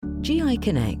GI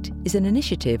Connect is an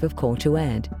initiative of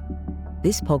Core2Ed.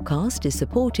 This podcast is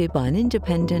supported by an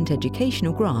independent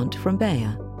educational grant from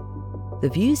Bayer. The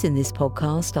views in this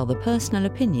podcast are the personal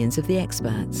opinions of the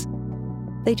experts.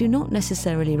 They do not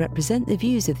necessarily represent the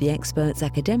views of the expert's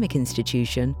academic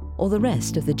institution or the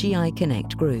rest of the GI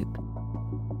Connect group.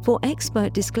 For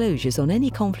expert disclosures on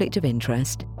any conflict of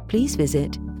interest, please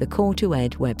visit the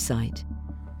Core2Ed website.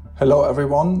 Hello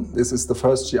everyone, this is the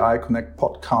first GI Connect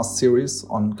podcast series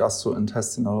on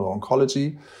gastrointestinal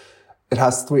oncology. It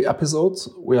has 3 episodes.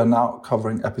 We are now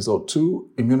covering episode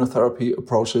 2, immunotherapy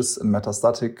approaches in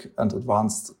metastatic and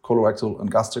advanced colorectal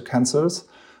and gastric cancers.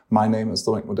 My name is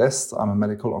Dominic Modest. I'm a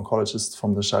medical oncologist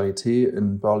from the Charité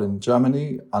in Berlin,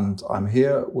 Germany, and I'm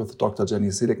here with Dr.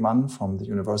 Jenny Seligman from the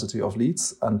University of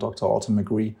Leeds and Dr. Autumn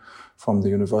McGree from the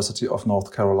University of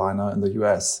North Carolina in the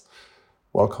US.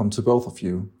 Welcome to both of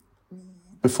you.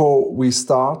 Before we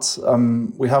start,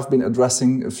 we have been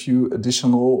addressing a few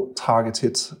additional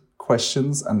targeted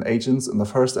questions and agents in the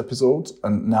first episode,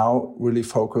 and now really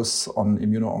focus on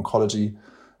immuno-oncology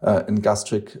in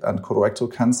gastric and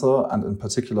colorectal cancer, and in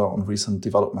particular on recent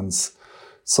developments.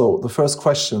 So the first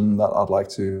question that I'd like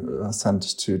to send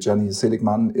to Jenny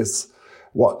Seligman is,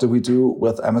 what do we do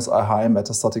with MSI-high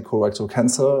metastatic colorectal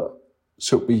cancer?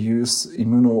 Should we use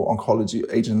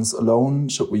immuno-oncology agents alone?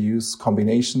 Should we use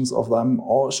combinations of them?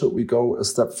 Or should we go a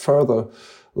step further,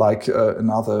 like in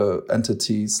other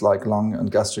entities like lung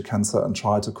and gastric cancer, and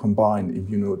try to combine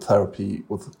immunotherapy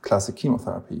with classic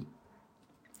chemotherapy?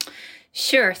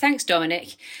 Sure. Thanks,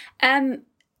 Dominic.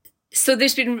 So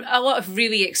there's been a lot of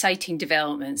really exciting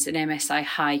developments in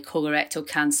MSI-high colorectal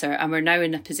cancer, and we're now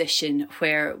in a position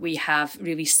where we have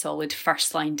really solid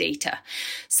first-line data.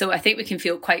 So I think we can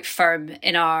feel quite firm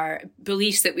in our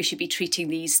beliefs that we should be treating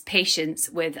these patients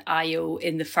with IO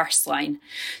in the first line.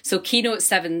 So Keynote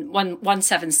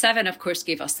 177, of course,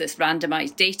 gave us this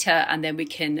randomized data, and then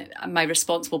my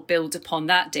response will build upon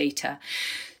that data.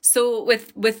 So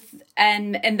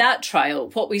in that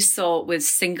trial, what we saw with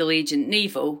single agent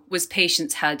Nivo was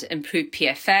patients had improved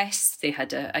PFS, they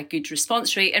had a good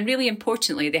response rate, and really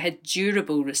importantly, they had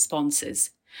durable responses.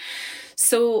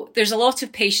 So there's a lot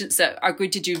of patients that are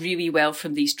going to do really well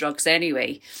from these drugs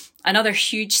anyway. Another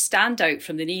huge standout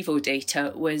from the Nivo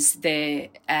data was the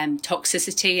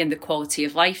toxicity and the quality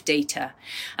of life data.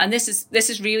 And this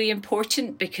is really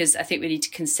important because I think we need to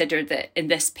consider that in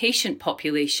this patient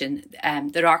population,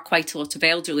 there are quite a lot of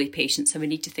elderly patients, and we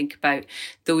need to think about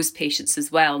those patients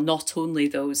as well, not only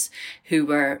those who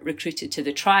were recruited to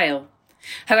the trial.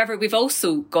 However, we've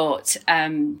also got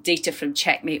data from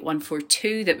Checkmate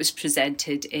 142 that was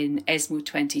presented in ESMO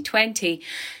 2020,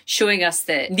 showing us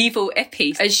that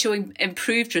Nivo-Ipi is showing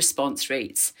improved response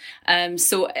rates.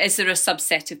 So is there a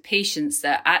subset of patients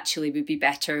that actually would be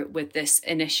better with this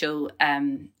initial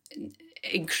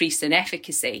increase in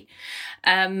efficacy?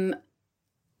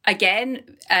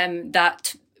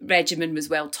 That regimen was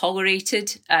well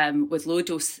tolerated with low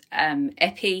dose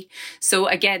Ipi. So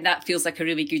again, that feels like a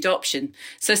really good option.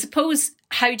 So I suppose,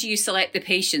 how do you select the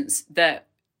patients that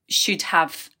should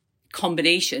have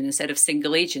combination instead of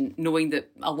single agent, knowing that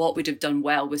a lot would have done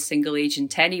well with single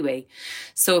agent anyway?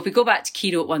 So if we go back to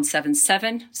Keynote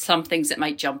 177, some things that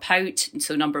might jump out.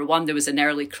 So number 1, there was an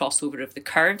early crossover of the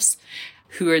curves.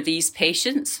 Who are these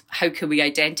patients? How can we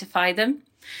identify them?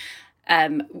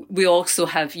 We also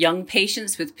have young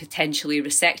patients with potentially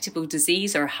resectable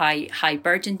disease or high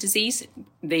burden disease.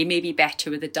 They may be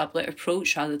better with a doublet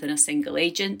approach rather than a single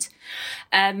agent.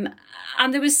 And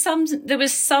there was some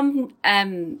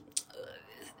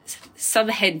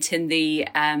hint in the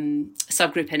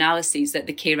subgroup analyses that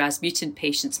the KRAS mutant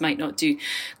patients might not do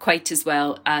quite as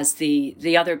well as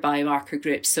the other biomarker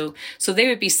groups. So there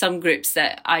would be some groups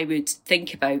that I would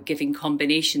think about giving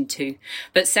combination to.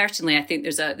 But certainly I think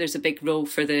there's a big role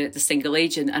for the single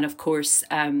agent, and of course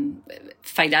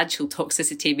financial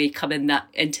toxicity may come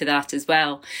into that as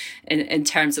well in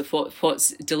terms of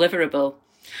what's deliverable.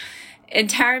 In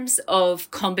terms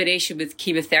of combination with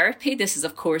chemotherapy, this is,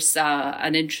 of course,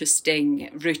 an interesting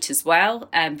route as well,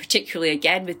 particularly,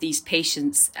 again, with these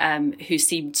patients who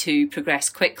seem to progress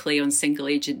quickly on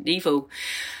single-agent Nivo.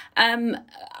 And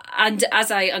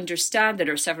as I understand,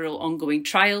 there are several ongoing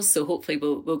trials, so hopefully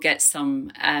we'll get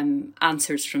some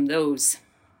answers from those.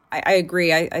 I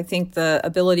agree. I think the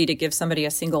ability to give somebody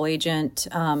a single-agent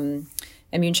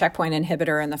immune checkpoint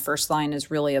inhibitor in the first line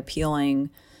is really appealing.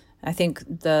 I think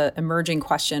the emerging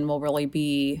question will really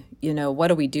be, what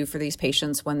do we do for these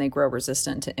patients when they grow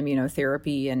resistant to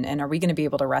immunotherapy? And are we going to be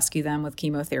able to rescue them with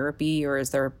chemotherapy, or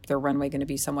is their runway going to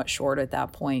be somewhat short at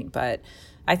that point? But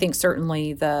I think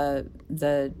certainly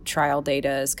the trial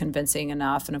data is convincing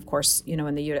enough. And of course,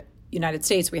 in the United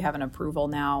States, we have an approval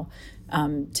now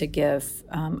to give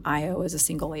IO as a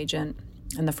single agent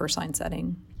in the first-line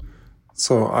setting.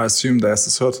 So I assume there's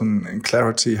a certain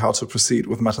clarity how to proceed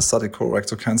with metastatic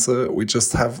colorectal cancer. We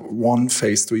just have one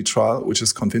phase 3 trial, which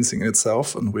is convincing in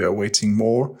itself, and we are waiting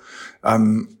more.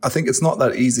 I think it's not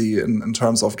that easy in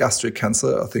terms of gastric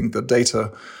cancer. I think the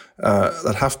data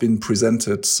that have been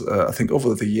presented, I think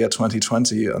over the year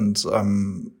 2020 and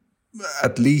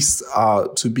at least are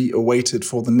to be awaited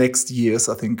for the next years.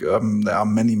 I think there are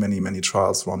many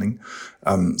trials running.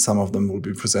 Some of them will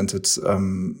be presented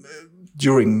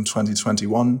during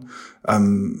 2021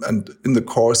 and in the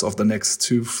course of the next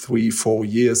 2, 3, 4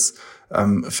 years,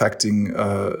 affecting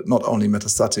not only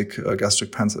metastatic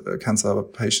gastric cancer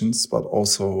patients, but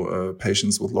also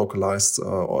patients with localized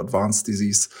or advanced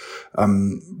disease.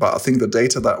 But I think the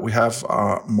data that we have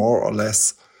are more or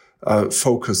less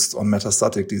focused on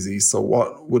metastatic disease. So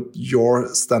what would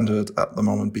your standard at the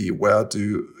moment be? Where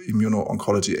do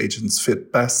immuno-oncology agents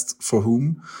fit best for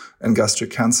whom in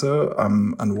gastric cancer?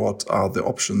 And what are the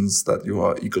options that you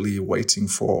are eagerly waiting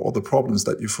for, or the problems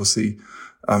that you foresee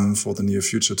for the near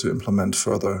future to implement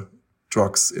further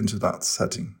drugs into that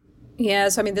setting?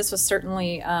 Yes, I mean, this was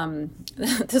certainly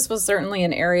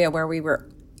an area where we were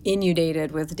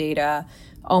inundated with data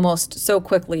almost so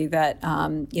quickly that,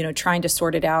 trying to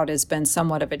sort it out has been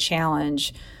somewhat of a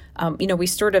challenge. We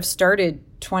sort of started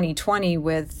 2020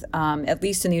 with, at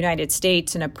least in the United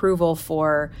States, an approval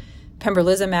for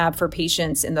pembrolizumab for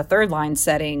patients in the third-line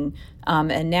setting.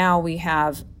 And now we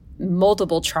have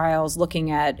multiple trials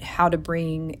looking at how to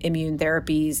bring immune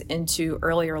therapies into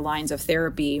earlier lines of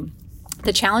therapy.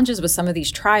 The challenges with some of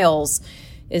these trials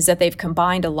is that they've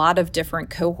combined a lot of different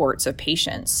cohorts of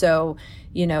patients. So,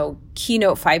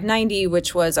 Keynote 590,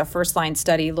 which was a first-line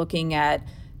study looking at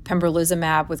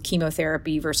pembrolizumab with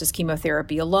chemotherapy versus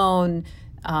chemotherapy alone,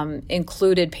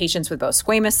 included patients with both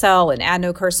squamous cell and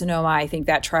adenocarcinoma. I think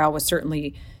that trial was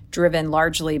certainly driven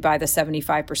largely by the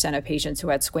 75% of patients who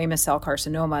had squamous cell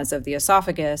carcinomas of the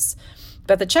esophagus.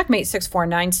 But the Checkmate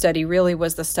 649 study really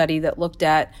was the study that looked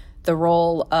at the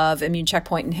role of immune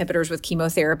checkpoint inhibitors with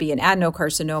chemotherapy in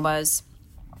adenocarcinomas.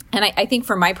 And I think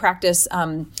for my practice,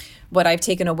 what I've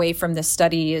taken away from this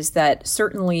study is that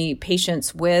certainly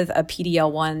patients with a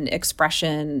PD-L1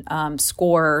 expression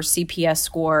score, CPS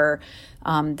score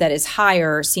that is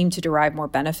higher seem to derive more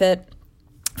benefit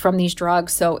from these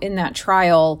drugs. So in that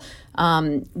trial,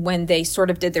 when they sort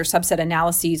of did their subset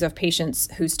analyses of patients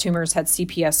whose tumors had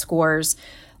CPS scores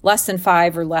less than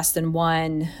 5 or less than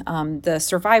 1, the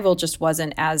survival just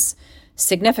wasn't as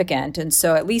significant. And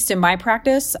so at least in my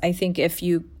practice, I think if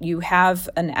you have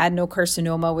an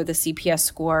adenocarcinoma with a CPS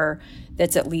score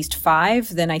that's at least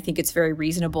 5, then I think it's very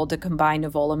reasonable to combine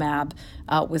nivolumab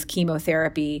with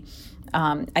chemotherapy.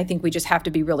 I think we just have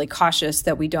to be really cautious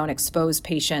that we don't expose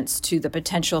patients to the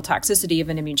potential toxicity of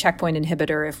an immune checkpoint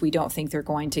inhibitor if we don't think they're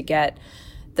going to get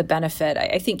the benefit.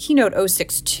 I think Keynote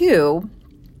 062,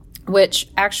 which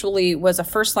actually was a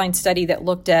first-line study that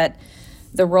looked at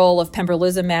the role of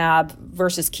pembrolizumab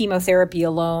versus chemotherapy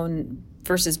alone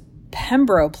versus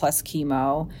pembro plus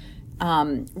chemo,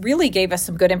 really gave us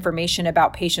some good information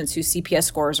about patients whose CPS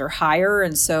scores are higher.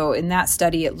 And so in that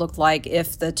study, it looked like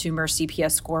if the tumor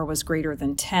CPS score was greater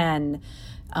than 10,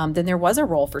 then there was a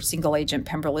role for single-agent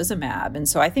pembrolizumab. And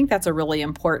so I think that's a really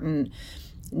important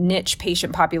niche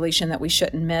patient population that we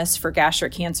shouldn't miss for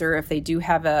gastric cancer. If they do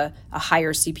have a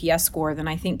higher CPS score, then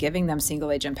I think giving them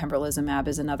single-agent pembrolizumab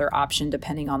is another option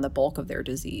depending on the bulk of their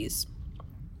disease.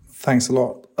 Thanks a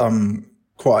lot.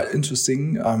 Quite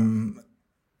interesting.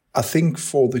 I think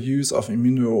for the use of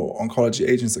immuno-oncology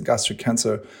agents in gastric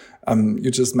cancer,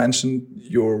 you just mentioned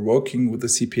you're working with the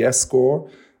CPS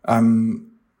score. And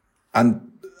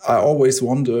I always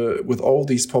wonder, with all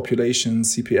these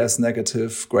populations, CPS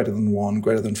negative, greater than 1,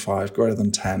 greater than 5, greater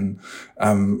than 10,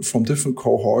 from different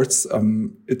cohorts,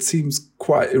 it seems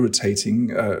quite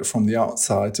irritating from the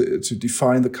outside to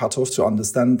define the cutoff, to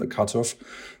understand the cutoff.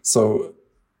 So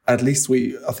at least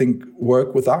we, I think,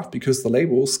 work with that because the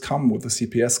labels come with the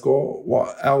CPS score.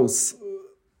 What else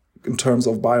in terms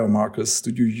of biomarkers do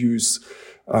you use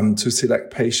to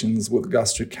select patients with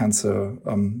gastric cancer?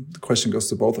 The question goes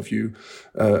to both of you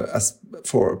as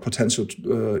for a potential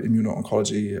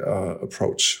immuno-oncology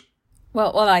approach.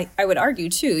 Well, I would argue,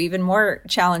 too, even more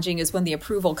challenging is when the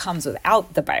approval comes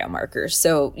without the biomarkers.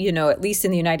 So, at least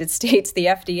in the United States, the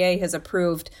FDA has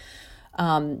approved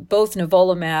both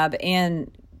nivolumab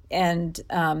and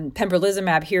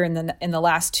pembrolizumab here in the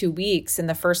last 2 weeks in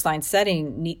the first line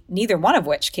setting, neither one of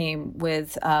which came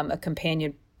with a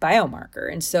companion biomarker.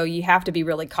 And so you have to be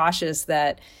really cautious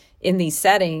that in these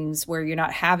settings where you're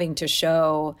not having to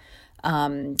show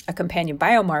a companion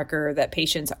biomarker, that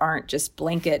patients aren't just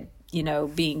blanket,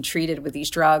 being treated with these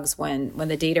drugs when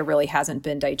the data really hasn't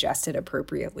been digested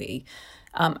appropriately.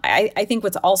 I think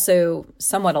what's also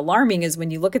somewhat alarming is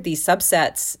when you look at these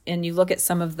subsets and you look at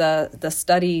some of the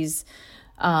studies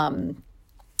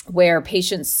where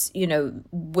patients,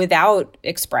 without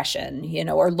expression,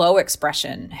 or low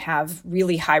expression have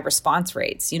really high response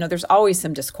rates. There's always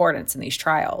some discordance in these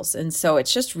trials. And so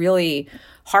it's just really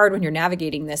hard when you're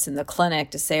navigating this in the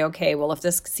clinic to say, okay, well, if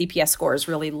this CPS score is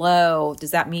really low, does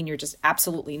that mean you're just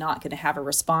absolutely not going to have a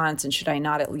response? And should I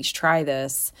not at least try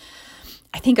this?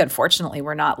 I think, unfortunately,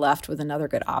 we're not left with another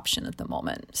good option at the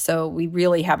moment. So we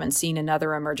really haven't seen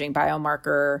another emerging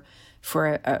biomarker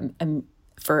for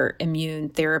immune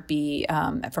therapy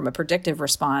from a predictive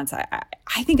response.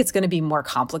 I think it's going to be more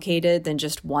complicated than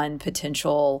just one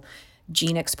potential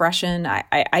gene expression.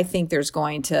 I think there's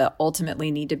going to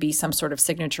ultimately need to be some sort of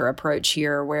signature approach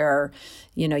here where,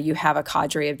 you have a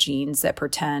cadre of genes that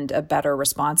portend a better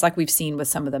response, like we've seen with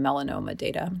some of the melanoma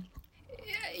data.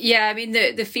 Yeah, I mean,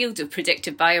 the field of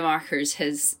predictive biomarkers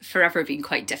has forever been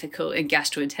quite difficult in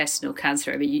gastrointestinal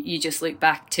cancer. I mean, you just look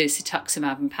back to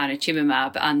cetuximab and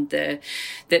panitumumab and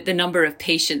the number of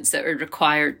patients that are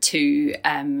required to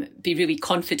be really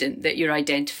confident that you're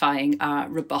identifying a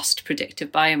robust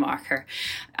predictive biomarker.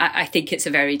 I think it's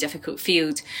a very difficult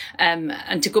field.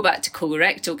 And to go back to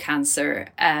colorectal cancer,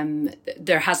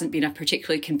 there hasn't been a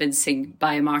particularly convincing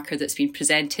biomarker that's been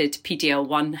presented.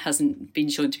 PD-L1 hasn't been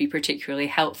shown to be particularly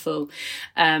helpful.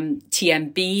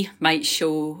 TMB might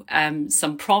show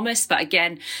some promise, but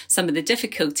again, some of the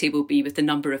difficulty will be with the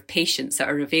number of patients that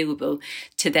are available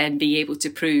to then be able to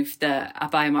prove that a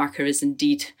biomarker is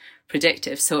indeed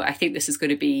predictive. So I think this is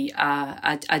going to be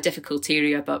a difficult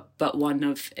area, but one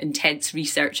of intense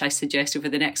research, I suggest, over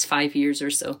the next 5 years or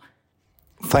so.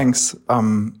 Thanks.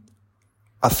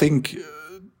 I think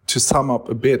to sum up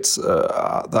a bit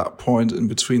at that point in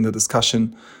between the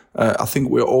discussion, I think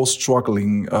we're all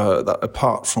struggling, that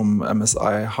apart from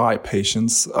MSI high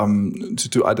patients,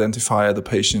 to identify the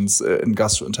patients in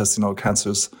gastrointestinal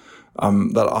cancers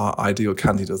that are ideal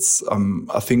candidates.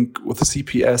 I think with the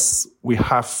CPS, we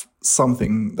have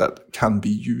something that can be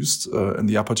used in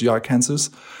the upper GI cancers.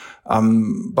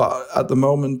 But at the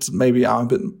moment, maybe I'm a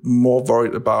bit more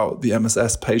worried about the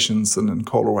MSS patients and in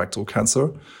colorectal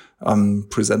cancer,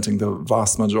 presenting the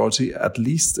vast majority, at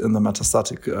least in the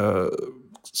metastatic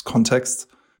context.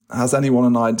 Has anyone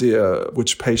an idea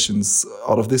which patients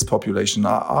out of this population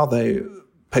are they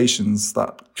patients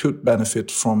that could benefit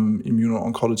from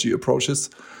immuno-oncology approaches,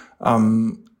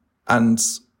 and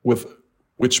with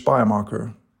which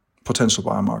potential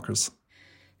biomarkers?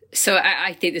 So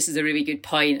I think this is a really good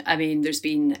point. I mean,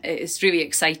 it's really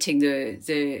exciting,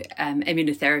 the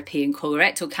immunotherapy in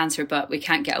colorectal cancer, but we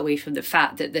can't get away from the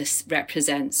fact that this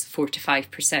represents 4 to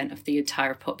 5% of the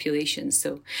entire population.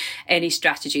 So any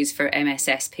strategies for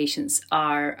MSS patients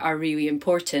are really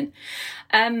important.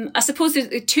 I suppose there's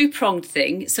a two-pronged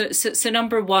thing. So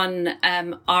number one,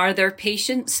 are there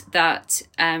patients that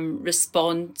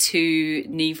respond to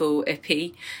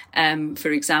Nivo/Ipi, for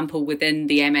example, within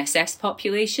the MSS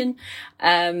population?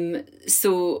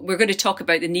 So we're going to talk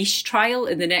about the NICHE trial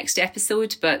in the next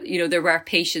episode, but, there were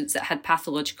patients that had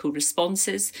pathological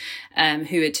responses,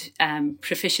 who had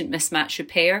proficient mismatch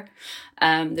repair.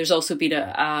 There's also been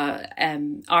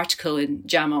an article in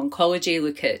JAMA Oncology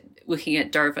looking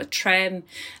at Durva/Trem,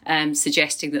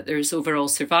 suggesting that there's overall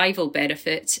survival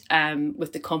benefit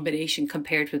with the combination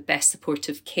compared with best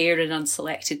supportive care in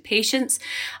unselected patients.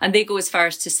 And they go as far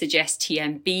as to suggest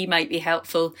TMB might be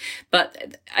helpful.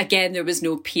 But again, there was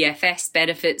no PFS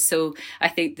benefit. So I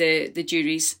think the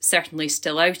jury's certainly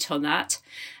still out on that.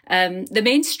 The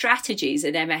main strategies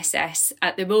in MSS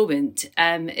at the moment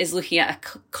is looking at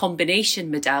a combination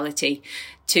modality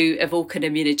to evoke an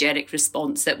immunogenic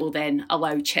response that will then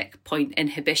allow checkpoint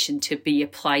inhibition to be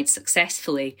applied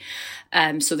successfully.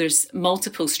 So there's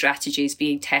multiple strategies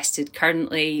being tested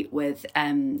currently with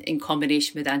in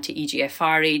combination with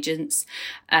anti-EGFR agents.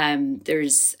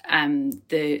 There's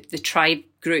the TRIBE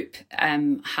group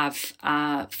have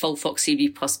a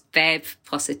FOLFOXIRI plus Bev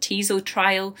plus Atezo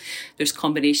trial. There's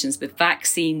combinations with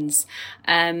vaccines.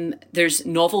 There's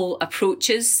novel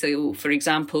approaches. So, for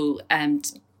example,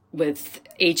 with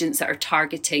agents that are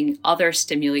targeting other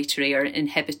stimulatory or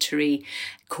inhibitory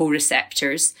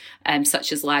co-receptors,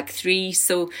 such as LAG3.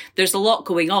 So there's a lot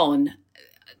going on.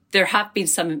 There have been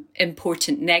some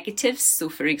important negatives. So,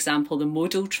 for example, the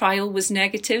MODAL trial was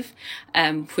negative,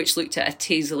 which looked at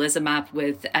atezolizumab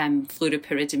with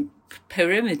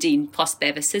fluoropyrimidine plus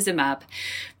bevacizumab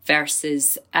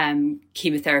versus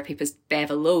chemotherapy plus bev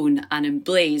alone and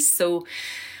EMBLAZE. So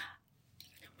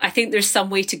I think there's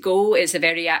some way to go. It's a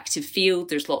very active field.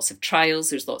 There's lots of trials.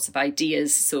 There's lots of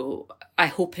ideas. So I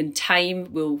hope in time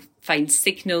we'll find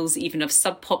signals even of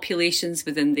subpopulations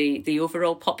within the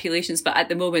overall populations. But at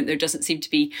the moment, there doesn't seem to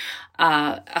be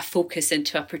a focus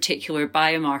into a particular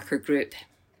biomarker group.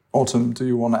 Autumn, do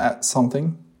you want to add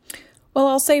something? Well,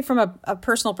 I'll say from a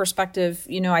personal perspective,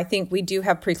 I think we do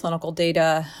have preclinical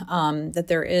data that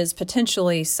there is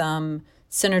potentially some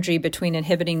synergy between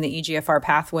inhibiting the EGFR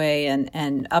pathway and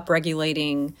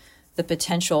upregulating the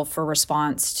potential for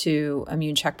response to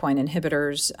immune checkpoint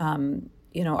inhibitors.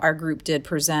 Our group did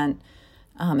present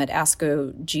at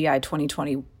ASCO GI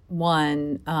 2021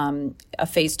 a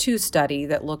phase 2 study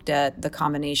that looked at the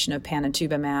combination of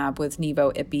panitumumab with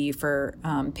nivo/ipi for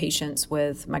patients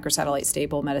with microsatellite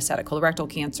stable metastatic colorectal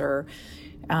cancer.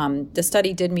 The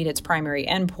study did meet its primary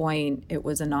endpoint. It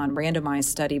was a non-randomized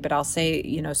study, but I'll say,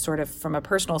 sort of from a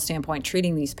personal standpoint,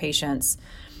 treating these patients,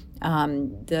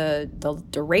 the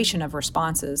duration of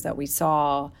responses that we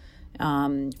saw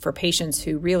for patients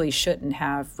who really shouldn't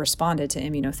have responded to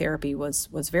immunotherapy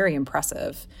was very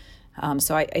impressive.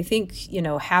 So I think,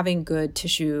 having good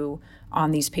tissue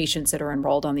on these patients that are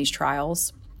enrolled on these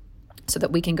trials so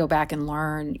that we can go back and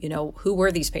learn, who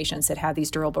were these patients that had these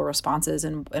durable responses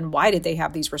and why did they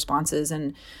have these responses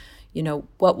and,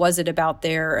 what was it about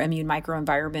their immune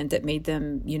microenvironment that made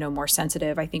them, more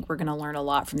sensitive. I think we're going to learn a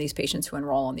lot from these patients who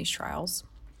enroll on these trials.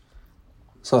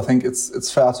 So I think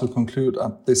it's fair to conclude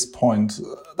at this point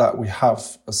that we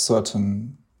have a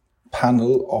certain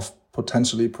panel of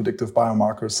potentially predictive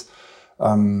biomarkers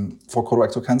for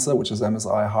colorectal cancer, which is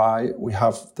MSI high. We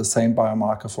have the same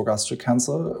biomarker for gastric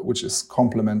cancer, which is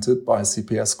complemented by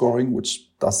CPS scoring, which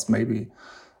does maybe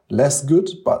less good,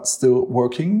 but still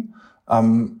working.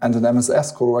 And in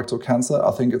MSS colorectal cancer,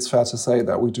 I think it's fair to say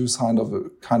that we do kind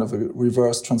of a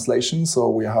reverse translation. So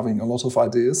we're having a lot of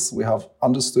ideas. We have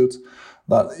understood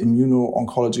that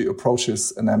immuno-oncology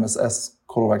approaches in MSS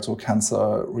colorectal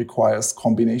cancer requires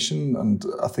combination and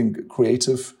I think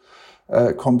creative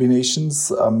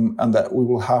combinations, and that we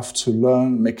will have to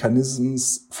learn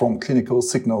mechanisms from clinical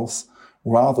signals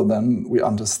rather than we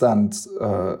understand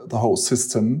the whole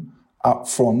system up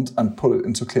front and put it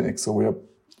into clinic. So we are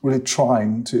really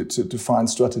trying to find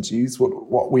strategies,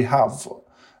 what we have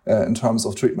in terms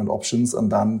of treatment options,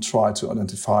 and then try to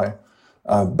identify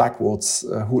backwards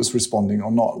who is responding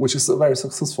or not, which is a very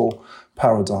successful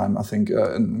paradigm, I think,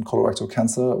 in colorectal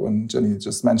cancer. When Jenny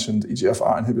just mentioned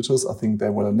EGFR inhibitors, I think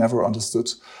they were never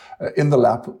understood in the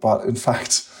lab, but in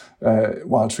fact,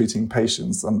 while treating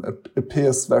patients. And it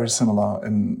appears very similar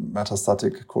in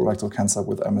metastatic colorectal cancer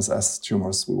with MSS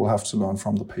tumors. We will have to learn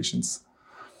from the patients.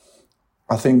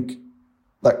 I think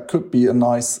that could be a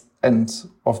nice end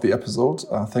of the episode.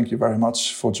 Thank you very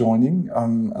much for joining,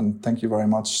 and thank you very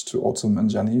much to Autumn and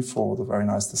Jenny for the very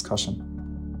nice discussion.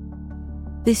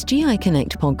 This GI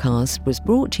Connect podcast was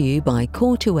brought to you by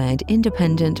Core2Ed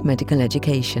Independent Medical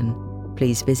Education.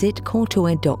 Please visit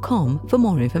core2ed.com for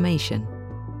more information.